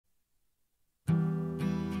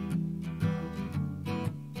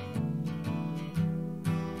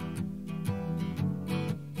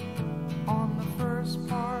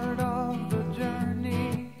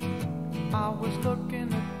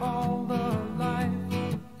looking at all the life.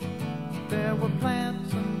 There were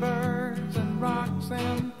plants and birds and rocks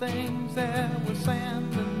and things. There was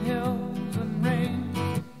sand and hills and rain.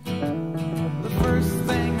 The first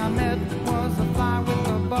thing I met was a fly with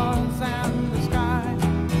a buzz and the sky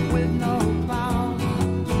with no clouds.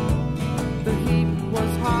 The heat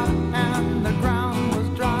was hot and the ground was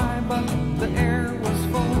dry, but the air was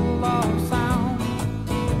full of sound.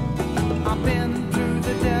 I've been through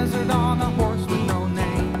the desert on a horse with no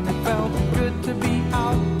name. It felt good to be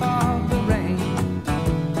out of the rain.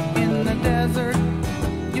 In the desert,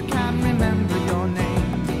 you can't remember your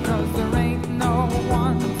name, because there ain't no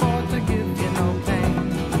one for to give you no pain.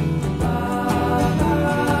 La la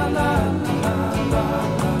la la la la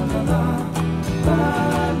la la la la.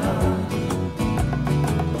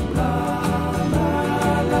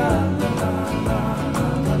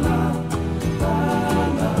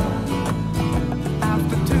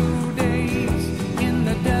 After 2 days in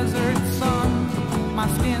the desert sun, my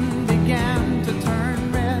skin began to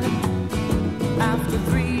turn red. After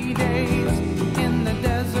 3 days in the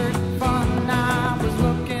desert fun, I was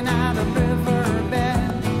looking at a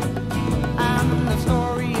riverbed, and the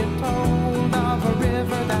story it told of a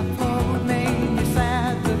river that flowed made me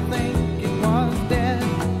sad to think it was dead.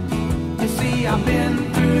 You see, I've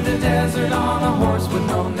been through the desert on a horse with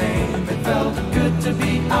no name. It felt good to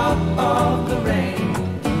be out of the rain.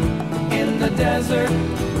 In the desert,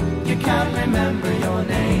 you can't remember your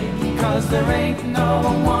name, 'cause there ain't no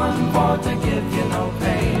one for to give you no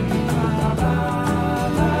pain. La la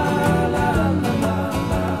la la la la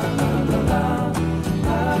la la la la.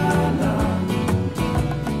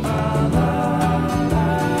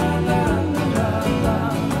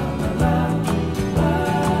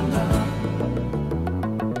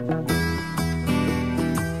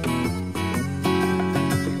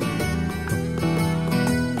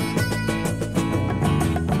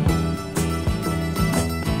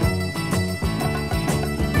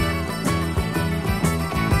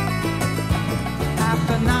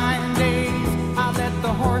 After 9 days, I let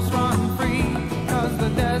the horse run free, 'cause the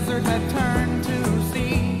desert had turned to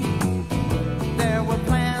sea. There were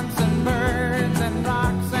plants and birds and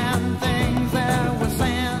rocks and things. There was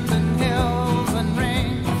sand and hills and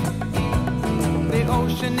rain. The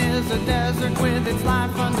ocean is a desert with its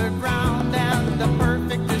life underground and a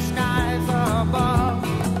perfect disguise above.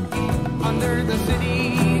 Under the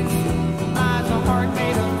cities lies a heart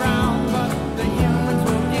made of ground, but the humans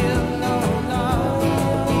will give no love.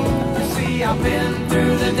 You see, I've been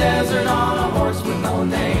through the desert on a horse with no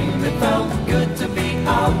name. It felt good to be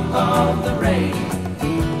out of the rain.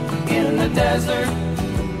 In the desert,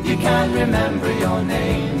 you can't remember your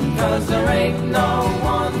name, 'cause there ain't no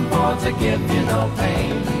one for to give you no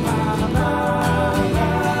pain. La la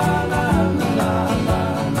la.